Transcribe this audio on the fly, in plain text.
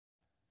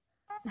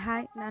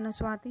Hi, ನಾನು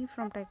Swati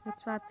from tech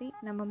with Swati.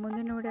 ನಮ್ಮ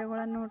ಮುಂದಿನ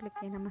ವಿಡಿಯೋಗಳನ್ನು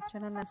ನೋಡಲಿಕ್ಕೆ ನಮ್ಮ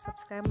ಚಾನಲ್ನ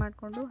ಸಬ್ಸ್ಕ್ರೈಬ್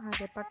ಮಾಡಿಕೊಂಡು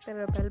ಹಾಗೆ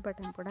ಪಕ್ಕದಲ್ಲಿರೋ ಬೆಲ್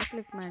ಬಟನ್ ಕೂಡ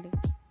ಕ್ಲಿಕ್ ಮಾಡಿ.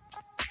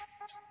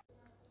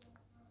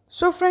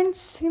 ಸೊ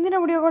ಫ್ರೆಂಡ್ಸ್, ಹಿಂದಿನ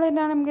ವಿಡಿಯೋಗಳಲ್ಲಿ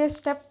ನಾನು ನಿಮಗೆ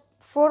ಸ್ಟೆಪ್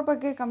 4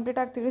 ಬಗ್ಗೆ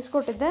ಕಂಪ್ಲೀಟಾಗಿ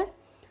ತಿಳಿಸ್ಕೊಟ್ಟಿದ್ದೆ.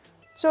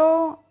 ಸೊ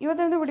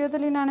ಇವತ್ತಿನ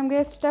ವಿಡಿಯೋದಲ್ಲಿ ನಾನು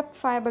ನಿಮಗೆ ಸ್ಟೆಪ್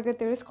 5 ಬಗ್ಗೆ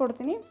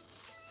ತಿಳಿಸ್ಕೊಡ್ತೀನಿ.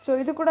 ಸೊ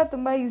ಇದು ಕೂಡ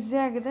ತುಂಬ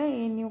ಈಸಿಯಾಗಿದೆ,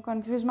 ನೀವು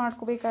ಕನ್ಫ್ಯೂಸ್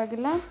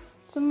ಮಾಡ್ಕೋಬೇಕಾಗಿಲ್ಲ.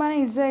 ತುಂಬಾ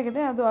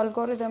ಈಸಿಯಾಗಿದೆ, ಅದು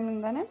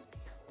ಅಲ್ಗೋರಿದಮ್ನಿಂದನೇ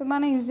ತುಂಬಾ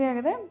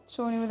ಈಸಿಯಾಗಿದೆ. ಸೊ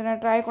ನೀವು ಇದನ್ನು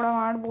ಟ್ರೈ ಕೂಡ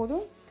ಮಾಡ್ಬೋದು.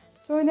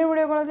 ಸೊ ಹಿಂದಿನ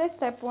ವಿಡಿಯೋಗಳಲ್ಲಿ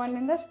ಸ್ಟೆಪ್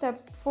 1 ಸ್ಟೆಪ್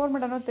 4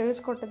 ಮಟನೂ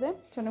ತಿಳಿಸ್ಕೊಟ್ಟಿದ್ದೆ.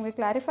 ಸೊ ನಿಮಗೆ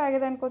ಕ್ಲಾರಿಫೈ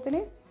ಆಗಿದೆ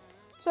ಅನ್ಕೋತೀನಿ.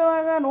 ಸೊ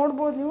ಆಗ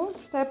ನೋಡ್ಬೋದು, ನೀವು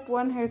ಸ್ಟೆಪ್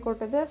 1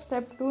 ಹೇಳ್ಕೊಟ್ಟಿದ್ದೆ,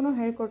 ಸ್ಟೆಪ್ 2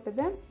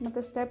 ಹೇಳ್ಕೊಟ್ಟಿದ್ದೆ, ಮತ್ತು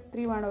ಸ್ಟೆಪ್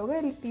 3 ಮಾಡುವಾಗ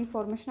ಇಲ್ಲಿ ಟಿ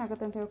ಫಾರ್ಮೇಷನ್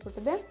ಆಗುತ್ತೆ ಅಂತ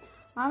ಹೇಳ್ಕೊಟ್ಟಿದ್ದೆ.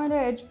 ಆಮೇಲೆ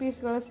ಎಡ್ಜ್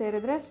ಪೀಸ್ಗಳು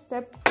ಸೇರಿದರೆ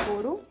ಸ್ಟೆಪ್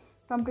 4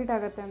 ಕಂಪ್ಲೀಟ್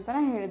ಆಗುತ್ತೆ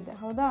ಅಂತಲೇ ಹೇಳಿದ್ದೆ,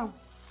 ಹೌದಾ?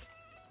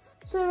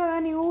 ಸೊ ಇವಾಗ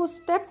ನೀವು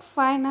ಸ್ಟೆಪ್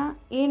 5ನ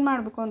ಏನು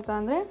ಮಾಡಬೇಕು ಅಂತ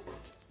ಅಂದರೆ,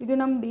 ಇದು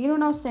ನಮ್ದು ಏನು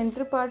ನಾವು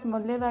ಸೆಂಟ್ರ್ ಪಾರ್ಟ್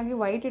ಮೊದಲೇದಾಗಿ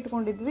ವೈಟ್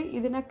ಇಟ್ಕೊಂಡಿದ್ವಿ,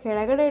 ಇದನ್ನು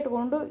ಕೆಳಗಡೆ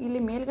ಇಟ್ಕೊಂಡು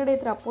ಇಲ್ಲಿ ಮೇಲ್ಗಡೆ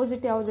ಇದ್ರೆ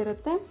ಅಪೋಸಿಟ್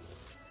ಯಾವುದಿರುತ್ತೆ,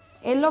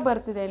 ಎಲ್ಲೋ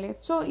ಬರ್ತಿದೆ ಇಲ್ಲಿ.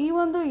 ಸೊ ಈ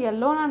ಒಂದು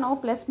ಎಲ್ಲೋನ ನಾವು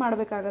ಪ್ಲಸ್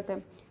ಮಾಡಬೇಕಾಗತ್ತೆ.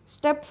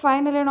 ಸ್ಟೆಪ್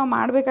 5ನಲ್ಲಿ ನಾವು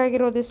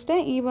ಮಾಡಬೇಕಾಗಿರೋದಿಷ್ಟೇ,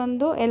 ಈ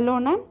ಒಂದು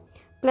ಎಲ್ಲೋನ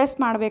ಪ್ಲಸ್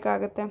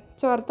ಮಾಡಬೇಕಾಗತ್ತೆ.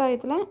 ಸೊ ಅರ್ಥ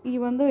ಆಯ್ತಲ್ಲ? ಈ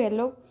ಒಂದು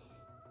ಎಲ್ಲೋ,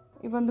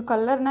 ಈ ಒಂದು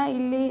ಕಲರ್ನ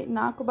ಇಲ್ಲಿ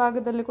 4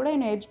 ಭಾಗದಲ್ಲಿ ಕೂಡ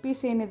ಇನ್ನು ಎಡ್ಜ್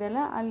ಪೀಸ್ ಏನಿದೆ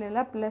ಅಲ್ಲ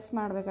ಅಲ್ಲೆಲ್ಲ ಪ್ಲಸ್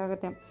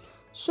ಮಾಡಬೇಕಾಗತ್ತೆ.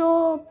 ಸೊ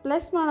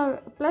ಪ್ಲಸ್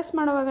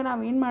ಮಾಡುವಾಗ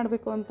ನಾವು ಏನು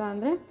ಮಾಡಬೇಕು ಅಂತ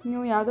ಅಂದರೆ,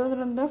 ನೀವು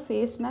ಯಾವುದಾದ್ರೂ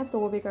ಫೇಸ್ನ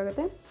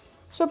ತೊಗೋಬೇಕಾಗತ್ತೆ.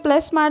 ಸೊ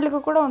ಪ್ಲಸ್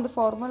ಮಾಡಲಿಕ್ಕೂ ಕೂಡ ಒಂದು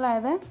ಫಾರ್ಮುಲಾ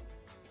ಇದೆ.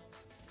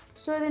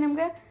 ಸೊ ಇದು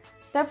ನಿಮಗೆ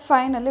ಸ್ಟೆಪ್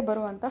 5ನಲ್ಲಿ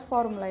ಬರುವಂಥ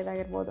ಫಾರ್ಮುಲಾ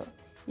ಇದಾಗಿರ್ಬೋದು,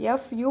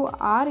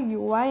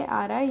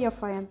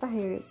 FURUIRIFI ಅಂತ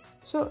ಹೇಳಿ.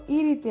 ಸೊ ಈ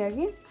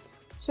ರೀತಿಯಾಗಿ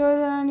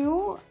ಇದನ್ನು ನೀವು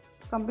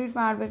ಕಂಪ್ಲೀಟ್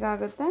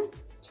ಮಾಡಬೇಕಾಗತ್ತೆ.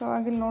 ಸೊ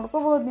ಆಗಿಲ್ಲಿ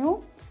ನೋಡ್ಕೋಬೋದು ನೀವು.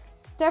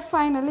 ಸ್ಟೆಪ್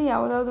 5ನಲ್ಲಿ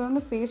ಯಾವುದಾದ್ರೂ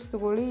ಒಂದು ಫೇಸ್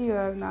ತೊಗೊಳ್ಳಿ.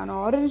 ಇವಾಗ ನಾನು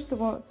ಆರೆಂಜ್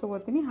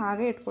ತೊಗೋತೀನಿ,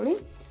 ಹಾಗೆ ಇಟ್ಕೊಳ್ಳಿ.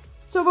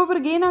 ಸೊ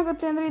ಒಬ್ಬೊಬ್ರಿಗೆ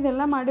ಏನಾಗುತ್ತೆ ಅಂದರೆ,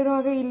 ಇದೆಲ್ಲ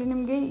ಮಾಡಿರುವಾಗ ಇಲ್ಲಿ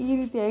ನಿಮಗೆ ಈ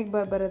ರೀತಿಯಾಗಿ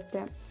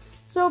ಬರುತ್ತೆ.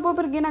 ಸೊ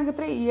ಒಬ್ಬೊಬ್ರಿಗೆ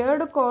ಏನಾಗುತ್ತೆ,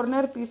 2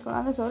 ಕಾರ್ನರ್ ಪೀಸ್ಗಳು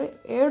ಅಂದರೆ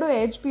 2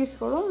 ಎಡ್ಜ್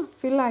ಪೀಸ್ಗಳು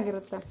ಫಿಲ್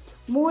ಆಗಿರುತ್ತೆ.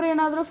 3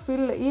 ಏನಾದರೂ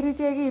ಫಿಲ್ ಈ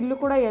ರೀತಿಯಾಗಿ ಇಲ್ಲೂ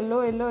ಕೂಡ ಎಲ್ಲೋ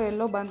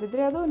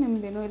ಬಂದಿದ್ರೆ ಅದು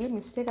ನಿಮ್ಮದೇನೋ ಇಲ್ಲಿ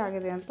ಮಿಸ್ಟೇಕ್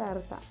ಆಗಿದೆ ಅಂತ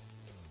ಅರ್ಥ.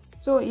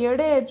 ಸೊ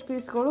 2 ಎಡ್ಜ್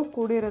ಪೀಸ್ಗಳು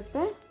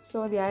ಕೂಡಿರುತ್ತೆ. ಸೊ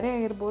ಅದು ಯಾರೇ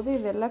ಆಗಿರ್ಬೋದು,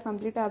 ಇದೆಲ್ಲ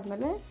ಕಂಪ್ಲೀಟ್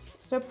ಆದಮೇಲೆ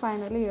ಸ್ಟೆಪ್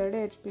 5ನಲ್ಲಿ 2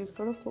 ಎಡ್ಜ್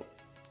ಪೀಸ್ಗಳು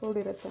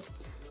ಕೂಡಿರುತ್ತೆ.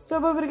 ಸೊ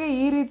ಒಬ್ಬೊಬ್ಬರಿಗೆ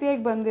ಈ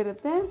ರೀತಿಯಾಗಿ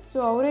ಬಂದಿರುತ್ತೆ. ಸೊ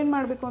ಅವ್ರೇನು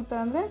ಮಾಡಬೇಕು ಅಂತ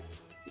ಅಂದರೆ,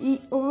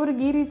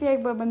 ಒಬ್ಬೊಬ್ರಿಗೆ ಈ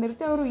ರೀತಿಯಾಗಿ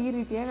ಬಂದಿರುತ್ತೆ, ಅವರು ಈ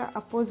ರೀತಿಯಾಗಿ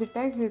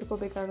ಅಪೋಸಿಟಾಗಿ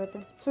ಹಿಡ್ಕೋಬೇಕಾಗತ್ತೆ.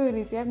 ಸೊ ಈ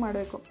ರೀತಿಯಾಗಿ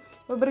ಮಾಡಬೇಕು.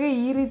 ಒಬ್ಬರಿಗೆ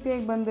ಈ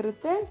ರೀತಿಯಾಗಿ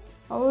ಬಂದಿರುತ್ತೆ,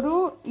 ಅವರು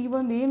ಈ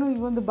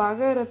ಒಂದು ಭಾಗ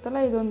ಇರುತ್ತಲ್ಲ,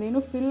 ಇದೊಂದೇನು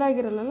ಫಿಲ್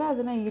ಆಗಿರಲ್ಲ,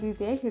 ಅದನ್ನು ಈ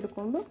ರೀತಿಯಾಗಿ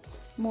ಹಿಡ್ಕೊಂಡು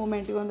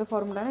ಮೂಮೆಂಟ್ ಈ ಒಂದು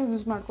ಫಾರ್ಮುಲಾನ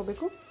ಯೂಸ್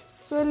ಮಾಡ್ಕೋಬೇಕು.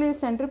 ಸೊ ಇಲ್ಲಿ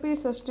ಸೆಂಟ್ರ್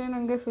ಪೀಸ್ ಅಷ್ಟೇ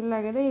ನನಗೆ ಫಿಲ್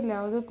ಆಗಿದೆ, ಇಲ್ಲಿ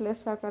ಯಾವುದೂ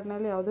ಪ್ಲಸ್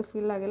ಆಕಾರನಲ್ಲಿ ಯಾವುದೂ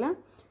ಫಿಲ್ ಆಗಿಲ್ಲ.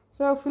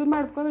 ಸೊ ಫಿಲ್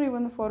ಮಾಡ್ಕೊಂಡ್ರೆ ಈ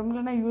ಒಂದು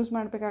ಫಾರ್ಮುಲಾನ ಯೂಸ್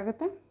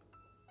ಮಾಡಬೇಕಾಗತ್ತೆ.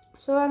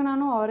 ಸೊ ಇವಾಗ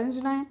ನಾನು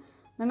ಆರೆಂಜ್ನ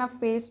ನನ್ನ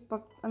ಫೇಸ್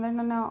ಅಂದರೆ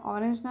ನನ್ನ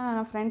ಆರೆಂಜ್ನ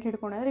ನನ್ನ ಫ್ರೆಂಡ್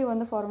ಹಿಡ್ಕೊಂಡಿದ್ರೆ ಈ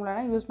ಒಂದು ಫಾರ್ಮುಲಾನ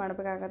ಯೂಸ್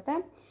ಮಾಡಬೇಕಾಗತ್ತೆ.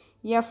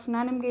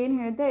 ನಾನು ನಿಮಗೆ ಏನು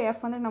ಹೇಳಿದ್ದೆ,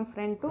 ಎಫ್ ಅಂದರೆ ನಮ್ಮ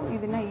ಫ್ರೆಂಟು,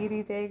 ಇದನ್ನು ಈ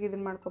ರೀತಿಯಾಗಿ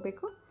ಇದನ್ನು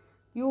ಮಾಡ್ಕೋಬೇಕು.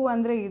 ಯು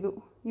ಅಂದರೆ ಇದು,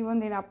 ಈ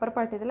ಒಂದು ಏನು ಅಪ್ಪರ್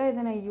ಪಾರ್ಟ್ ಇದೆಯಲ್ಲ,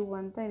 ಇದನ್ನು ಯು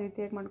ಅಂತ ಈ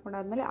ರೀತಿಯಾಗಿ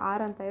ಮಾಡ್ಕೊಂಡಾದ್ಮೇಲೆ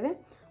ಆರ್ ಅಂತ ಇದೆ,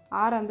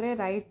 ಆರ್ ಅಂದರೆ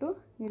ರೈಟು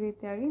ಈ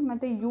ರೀತಿಯಾಗಿ,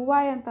 ಮತ್ತು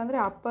UI ಅಂತಂದರೆ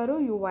ಅಪ್ಪರು,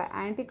 UI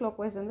ಆ್ಯಂಟಿ ಕ್ಲಾಕ್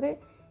ವೈಸ್ ಅಂದರೆ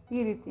ಈ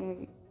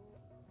ರೀತಿಯಾಗಿ.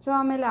 ಸೊ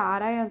ಆಮೇಲೆ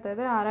RI ಅಂತ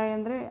ಇದೆ, ಆರ್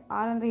ಅಂದರೆ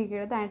ಹೀಗೆ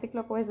ಹೇಳಿದೆ, ಆ್ಯಂಟಿ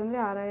ಕ್ಲಾಕ್ ವೈಸ್ ಅಂದರೆ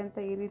RI ಅಂತ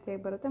ಈ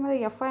ರೀತಿಯಾಗಿ ಬರುತ್ತೆ. ಮತ್ತು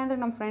FI ಅಂದರೆ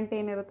ನಮ್ಮ ಫ್ರಂಟ್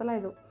ಏನಿರುತ್ತಲ್ಲ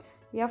ಇದು,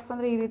 ಎಫ್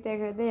ಅಂದರೆ ಈ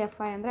ರೀತಿಯಾಗಿ ಹೇಳಿದೆ,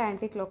 FI ಅಂದರೆ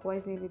ಆ್ಯಂಟಿ ಕ್ಲಾಕ್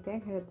ವೈಸ್ ಈ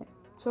ರೀತಿಯಾಗಿ ಹೇಳಿದ್ದೆ.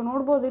 ಸೊ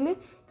ನೋಡ್ಬೋದು ಇಲ್ಲಿ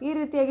ಈ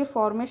ರೀತಿಯಾಗಿ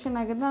ಫಾರ್ಮೇಷನ್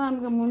ಆಗಿದ್ದ,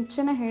 ನನಗೆ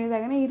ಮುಂಚೆನೇ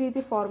ಹೇಳಿದಾಗನೇ ಈ ರೀತಿ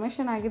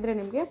ಫಾರ್ಮೇಷನ್ ಆಗಿದ್ದರೆ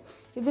ನಿಮಗೆ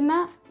ಇದನ್ನು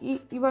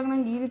ಇವಾಗ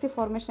ನಂಗೆ ಈ ರೀತಿ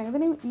ಫಾರ್ಮೇಷನ್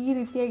ಆಗಿದ್ದರೆ ನೀವು ಈ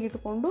ರೀತಿಯಾಗಿ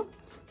ಇಟ್ಕೊಂಡು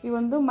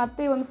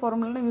ಮತ್ತೆ ಈ ಒಂದು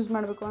ಫಾರ್ಮುಲಾನ ಯೂಸ್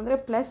ಮಾಡಬೇಕು. ಅಂದರೆ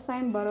ಪ್ಲಸ್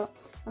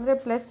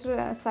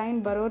ಸೈನ್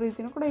ಬರೋ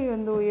ರೀತಿಯೂ ಕೂಡ ಈ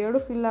ಒಂದು 2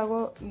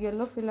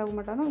 ಎಲ್ಲೋ ಫಿಲ್ ಆಗೋ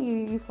ಮಟನೂ ಈ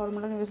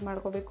ಫಾರ್ಮುಲಾನ ಯೂಸ್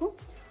ಮಾಡ್ಕೋಬೇಕು.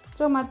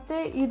 ಸೊ ಮತ್ತೆ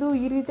ಇದು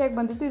ಈ ರೀತಿಯಾಗಿ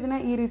ಬಂದಿತ್ತು, ಇದನ್ನು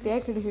ಈ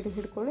ರೀತಿಯಾಗಿ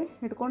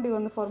ಹಿಡ್ಕೊಂಡು ಈ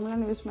ಒಂದು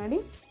ಫಾರ್ಮುಲಾನ ಯೂಸ್ ಮಾಡಿ.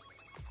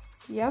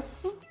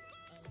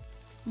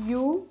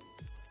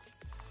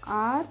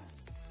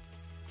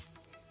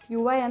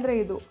 FURUI ಅಂದರೆ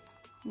ಇದು,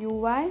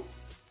 UI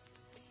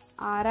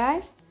RI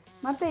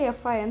ಮತ್ತು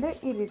FI ಅಂದರೆ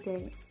ಈ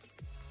ರೀತಿಯಾಗಿ.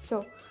 ಸೊ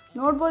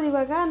ನೋಡ್ಬೋದು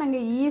ಇವಾಗ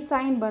ನನಗೆ ಈ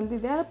ಸೈನ್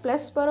ಬಂದಿದೆ, ಅದು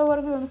ಪ್ಲಸ್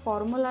ಬರೋವರೆಗೂ ಒಂದು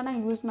ಫಾರ್ಮುಲಾನ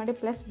ಯೂಸ್ ಮಾಡಿ,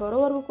 ಪ್ಲಸ್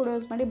ಬರೋವರೆಗೂ ಕೂಡ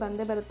ಯೂಸ್ ಮಾಡಿ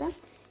ಬಂದೇ ಬರುತ್ತೆ.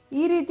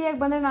 ಈ ರೀತಿಯಾಗಿ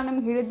ಬಂದರೆ ನಾನು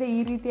ನಿಮ್ಗೆ ಹೇಳಿದ್ದೆ,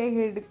 ಈ ರೀತಿಯಾಗಿ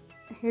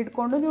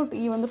ಹಿಡ್ಕೊಂಡು ನೀವು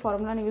ಈ ಒಂದು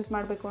ಫಾರ್ಮುಲಾನ ಯೂಸ್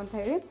ಮಾಡಬೇಕು ಅಂತ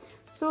ಹೇಳಿ.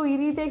 ಸೊ ಈ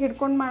ರೀತಿಯಾಗಿ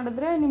ಹಿಡ್ಕೊಂಡು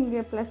ಮಾಡಿದ್ರೆ ನಿಮಗೆ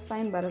ಪ್ಲಸ್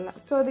ಸೈನ್ ಬರಲ್ಲ.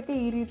 ಸೊ ಅದಕ್ಕೆ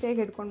ಈ ರೀತಿಯಾಗಿ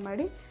ಹಿಡ್ಕೊಂಡು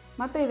ಮಾಡಿ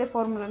ಮತ್ತು ಇದೇ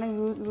ಫಾರ್ಮುಲಾನ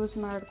ಯೂಸ್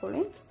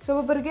ಮಾಡ್ಕೊಳ್ಳಿ. ಸೊ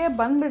ಒಬ್ಬರಿಗೆ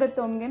ಬಂದುಬಿಡುತ್ತೆ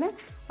ಒಮ್ಮೆಗೆ,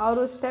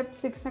 ಅವರು ಸ್ಟೆಪ್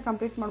 6ನ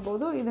ಕಂಪ್ಲೀಟ್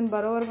ಮಾಡ್ಬೋದು. ಇದನ್ನು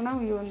ಬರೋವರೆಗೂ ನಾವು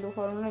ಈ ಒಂದು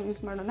ಫಾರ್ಮುಲಾನ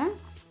ಯೂಸ್ ಮಾಡೋಣ.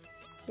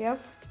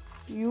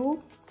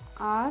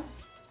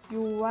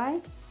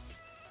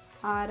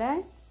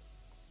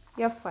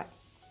 FURUIRIFI.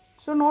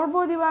 ಸೊ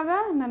ನೋಡ್ಬೋದು ಇವಾಗ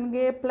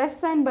ನನಗೆ ಪ್ಲಸ್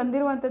ಸೈನ್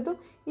ಬಂದಿರುವಂಥದ್ದು.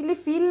 ಇಲ್ಲಿ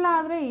ಫಿಲ್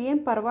ಆದರೆ ಏನು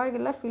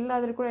ಪರವಾಗಿಲ್ಲ, ಫಿಲ್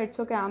ಆದರೆ ಕೂಡ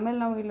ಇಟ್ಸ್ ಓಕೆ, ಆಮೇಲೆ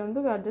ನಾವು ಇಲ್ಲೊಂದು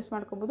ಅಡ್ಜಸ್ಟ್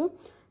ಮಾಡ್ಕೋಬೋದು.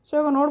 ಸೊ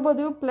ಇವಾಗ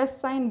ನೋಡ್ಬೋದು ಪ್ಲಸ್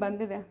ಸೈನ್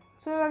ಬಂದಿದೆ.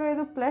 ಸೊ ಇವಾಗ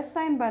ಇದು ಪ್ಲಸ್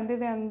ಸೈನ್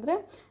ಬಂದಿದೆ ಅಂದರೆ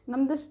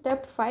ನಮ್ಮದು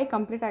ಸ್ಟೆಪ್ 5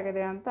 ಕಂಪ್ಲೀಟ್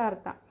ಆಗಿದೆ ಅಂತ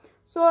ಅರ್ಥ.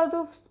 ಸೊ ಅದು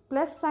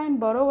ಪ್ಲಸ್ ಸೈನ್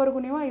ಬರೋವರೆಗೂ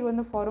ನೀವು ಈ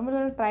ಒಂದು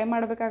ಫಾರ್ಮುಲಾನ ಟ್ರೈ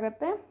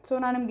ಮಾಡಬೇಕಾಗತ್ತೆ. ಸೊ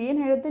ನಾನು ನಿಮ್ಗೆ ಏನು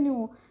ಹೇಳಿದ್ದೆ,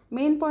 ನೀವು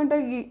ಮೇನ್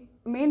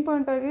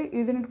ಪಾಯಿಂಟಾಗಿ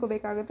ಇದನ್ನ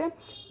ಇಟ್ಕೋಬೇಕಾಗುತ್ತೆ.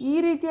 ಈ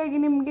ರೀತಿಯಾಗಿ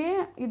ನಿಮಗೆ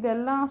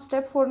ಇದೆಲ್ಲ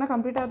ಸ್ಟೆಪ್ 4ನ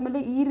ಕಂಪ್ಲೀಟ್ ಆದಮೇಲೆ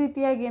ಈ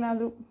ರೀತಿಯಾಗಿ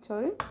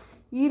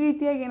ಈ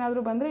ರೀತಿಯಾಗಿ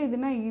ಏನಾದರೂ ಬಂದರೆ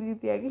ಇದನ್ನು ಈ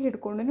ರೀತಿಯಾಗಿ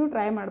ಹಿಡ್ಕೊಂಡು ನೀವು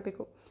ಟ್ರೈ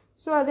ಮಾಡಬೇಕು.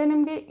 ಸೊ ಅದೇ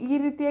ನಿಮಗೆ ಈ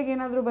ರೀತಿಯಾಗಿ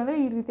ಏನಾದರೂ ಬಂದರೆ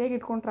ಈ ರೀತಿಯಾಗಿ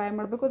ಇಟ್ಕೊಂಡು ಟ್ರೈ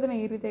ಮಾಡಬೇಕು, ಅದನ್ನು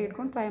ಈ ರೀತಿಯಾಗಿ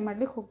ಇಟ್ಕೊಂಡು ಟ್ರೈ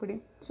ಮಾಡಲಿಕ್ಕೆ ಹೋಗ್ಬಿಡಿ.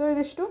 ಸೊ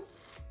ಇದಿಷ್ಟು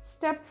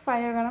ಸ್ಟೆಪ್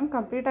 5 ಆಗ ನಮ್ಗೆ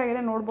ಕಂಪ್ಲೀಟ್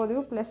ಆಗಿದೆ. ನೋಡ್ಬೋದು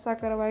ಇವು ಪ್ಲಸ್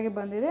ಆಕಾರವಾಗಿ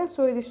ಬಂದಿದೆ.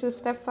 ಸೊ ಇದಿಷ್ಟು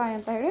ಸ್ಟೆಪ್ 5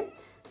 ಅಂತ ಹೇಳಿ.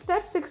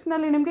 ಸ್ಟೆಪ್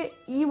 6ನಲ್ಲಿ ನಿಮಗೆ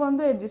ಈ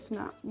ಒಂದು ಎಡ್ಜಸ್ನ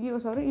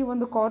ಈ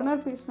ಒಂದು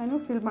ಕಾರ್ನರ್ ಪೀಸ್ನ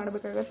ನೀವು ಫಿಲ್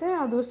ಮಾಡಬೇಕಾಗುತ್ತೆ.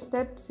 ಅದು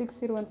ಸ್ಟೆಪ್ 6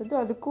 ಇರುವಂಥದ್ದು.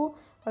 ಅದಕ್ಕೂ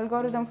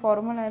ಅಲ್ಗಾರಿದಮ್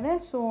ಫಾರ್ಮುಲಾ ಇದೆ.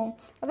 ಸೊ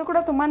ಅದು ಕೂಡ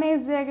ತುಂಬಾ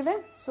ಈಸಿಯಾಗಿದೆ.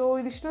 ಸೊ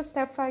ಇದಿಷ್ಟು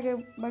ಸ್ಟೆಪ್ 5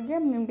 ಬಗ್ಗೆ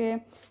ನಿಮಗೆ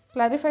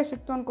ಕ್ಲಾರಿಫೈ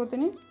ಸಿಕ್ತು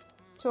ಅನ್ಕೋತೀನಿ.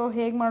 ಸೊ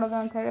ಹೇಗೆ ಮಾಡೋದು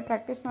ಅಂತ ಹೇಳಿ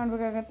ಪ್ರಾಕ್ಟೀಸ್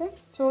ಮಾಡಬೇಕಾಗತ್ತೆ.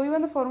 ಸೊ ಈ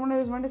ಒಂದು ಫಾರ್ಮುಲಾ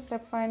ಯೂಸ್ ಮಾಡಿ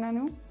ಸ್ಟೆಪ್ 5ನ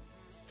ನೀವು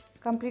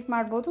ಕಂಪ್ಲೀಟ್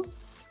ಮಾಡ್ಬೋದು.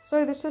 ಸೊ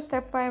ಇದಿಷ್ಟು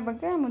ಸ್ಟೆಪ್ 5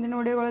 ಬಗ್ಗೆ. ಮುಂದಿನ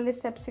ವಿಡಿಯೋಗಳಲ್ಲಿ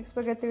ಸ್ಟೆಪ್ 6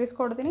 ಬಗ್ಗೆ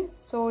ತಿಳಿಸ್ಕೊಡ್ತೀನಿ.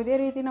 ಸೊ ಇದೇ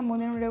ರೀತಿ ನಮ್ಮ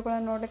ಮುಂದಿನ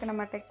ವಿಡಿಯೋಗಳನ್ನು ನೋಡೋಕ್ಕೆ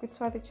ನಮ್ಮ ಟೆಕ್ ವಿತ್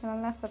ಸ್ವಾತಿ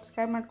ಚಾನಲ್ನ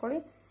ಸಬ್ಸ್ಕ್ರೈಬ್ ಮಾಡ್ಕೊಳ್ಳಿ.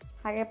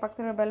 ಹಾಗೆ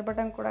ಪಕ್ಕದ ಬೆಲ್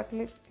ಬಟನ್ ಕೂಡ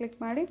ಕ್ಲಿಕ್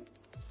ಮಾಡಿ.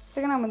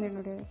 ಸಿಗೋಣ ಮುಂದಿನ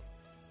ವಿಡಿಯೋದಲ್ಲಿ.